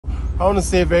I want to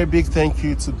say a very big thank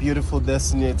you to beautiful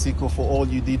Destiny Etiko for all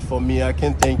you did for me. I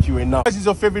can't thank you enough. This is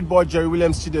your favorite boy, Jerry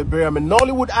Williams Chidiebere. I'm a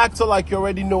Nollywood actor, like you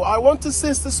already know. I want to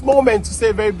seize this moment to say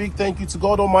a very big thank you to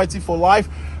God Almighty for life.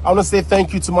 I want to say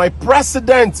thank you to my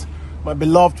president, my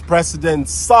beloved president,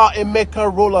 Sir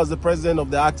Emeka Rollas, the president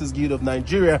of the Actors Guild of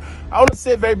Nigeria. I want to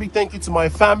say a very big thank you to my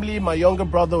family, my younger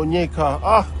brother, Onyeka.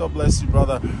 God bless you,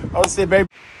 brother. I want to say very...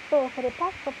 So, for the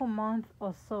past couple months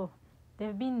or so, there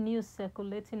have been news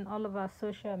circulating all over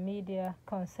social media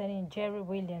concerning Jerry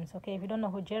Williams. Okay, if you don't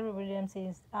know who Jerry Williams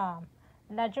is,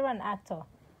 Nigerian actor.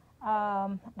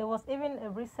 There was even a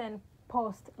recent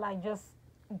post, like just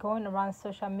going around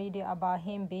social media about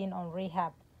him being on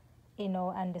rehab, you know,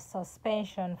 and the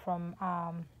suspension from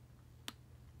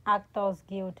Actors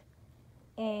Guild.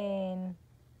 And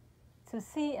to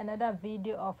see another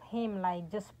video of him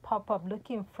like just pop up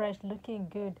looking fresh, looking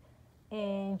good,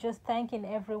 and just thanking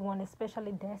everyone,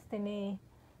 especially Destiny,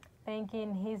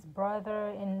 thanking his brother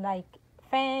and like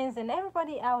fans and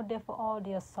everybody out there for all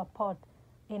their support.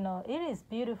 You know, it is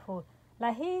beautiful.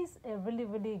 Like, he's a really,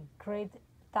 really great,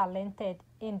 talented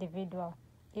individual.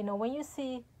 You know, when you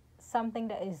see something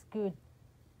that is good,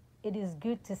 it is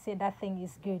good to say that thing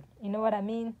is good. You know what I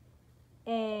mean?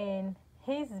 And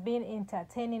he's been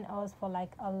entertaining us for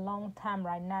like a long time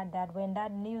right now, that when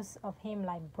that news of him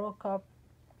like broke up,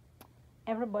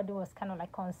 everybody was kind of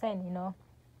like concerned, you know.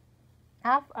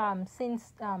 I've seen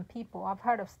people, I've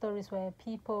heard of stories where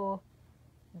people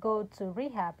go to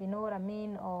rehab, you know what I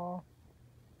mean, or,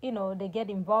 you know, they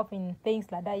get involved in things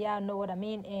like that, yeah, I know what I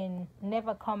mean, and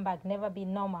never come back, never be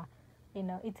normal. You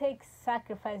know, it takes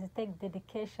sacrifice, it takes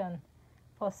dedication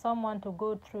for someone to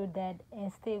go through that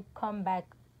and still come back,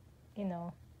 you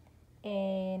know.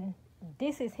 And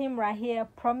this is him right here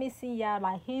promising y'all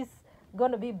like he's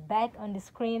gonna be back on the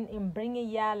screen and bringing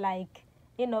y'all like,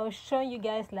 you know, showing you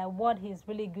guys like what he's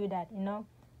really good at, you know,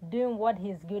 doing what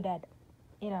he's good at,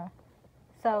 you know.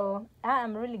 So I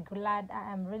am really glad,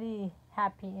 I am really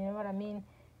happy, you know what I mean.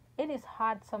 It is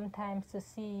hard sometimes to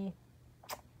see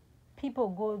people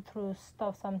go through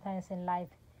stuff sometimes in life,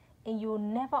 and you'll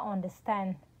never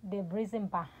understand the reason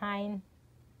behind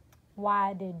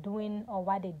why they're doing or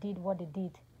why they did what they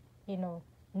did, you know.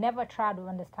 Never try to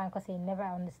understand, because you never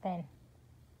understand.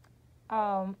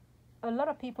 A lot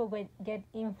of people get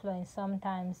influenced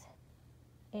sometimes,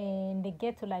 and they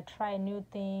get to like try new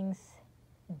things,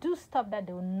 do stuff that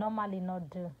they would normally not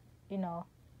do, you know.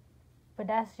 But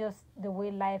that's just the way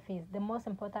life is. The most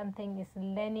important thing is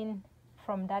learning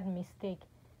from that mistake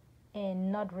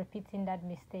and not repeating that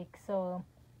mistake. So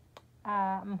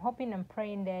I'm hoping and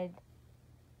praying that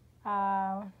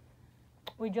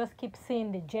we just keep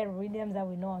seeing the Jerry Williams that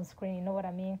we know on screen, you know what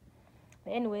I mean.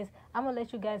 But anyways, I'm gonna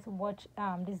let you guys watch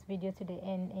this video to the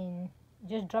end and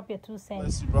just drop your 2 cents.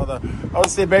 Bless you, brother. I want to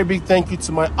say a very big thank you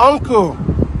to my uncle,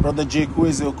 Brother Jake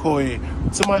Okoye,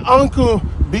 to my uncle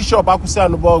Bishop Akuse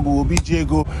Anubogu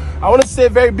Obijiego. I want to say a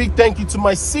very big thank you to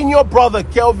my senior brother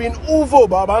Kelvin Uvo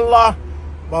Babanla.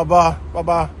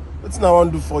 Baba, what's now I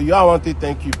want to do for you? I want to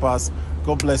thank you, Pass.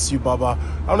 God bless you, Baba.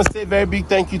 I want to say a very big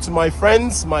thank you to my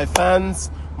friends, my fans,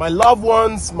 my loved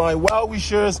ones, my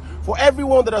well-wishers, for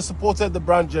everyone that has supported the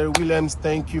brand Jerry Williams.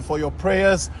 Thank you for your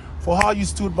prayers, for how you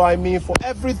stood by me, for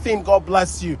everything. God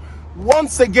bless you.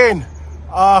 Once again,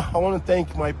 I want to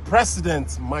thank my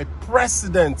president,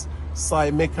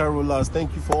 Sir Emeka Rollas.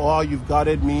 Thank you for how you've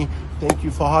guided me. Thank you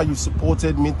for how you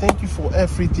supported me. Thank you for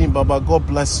everything, Baba. God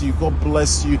bless you. God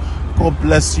bless you. God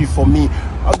bless you for me.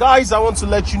 Guys, I want to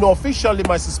let you know officially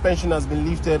my suspension has been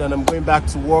lifted and I'm going back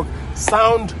to work.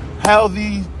 Sound,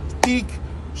 healthy, thick,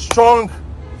 strong,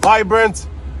 vibrant.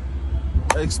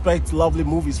 I expect lovely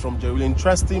movies from Jerry Williams.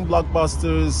 Interesting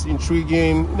blockbusters,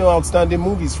 intriguing, you know, outstanding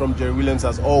movies from Jerry Williams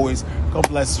as always. God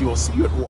bless you. I'll see you at work.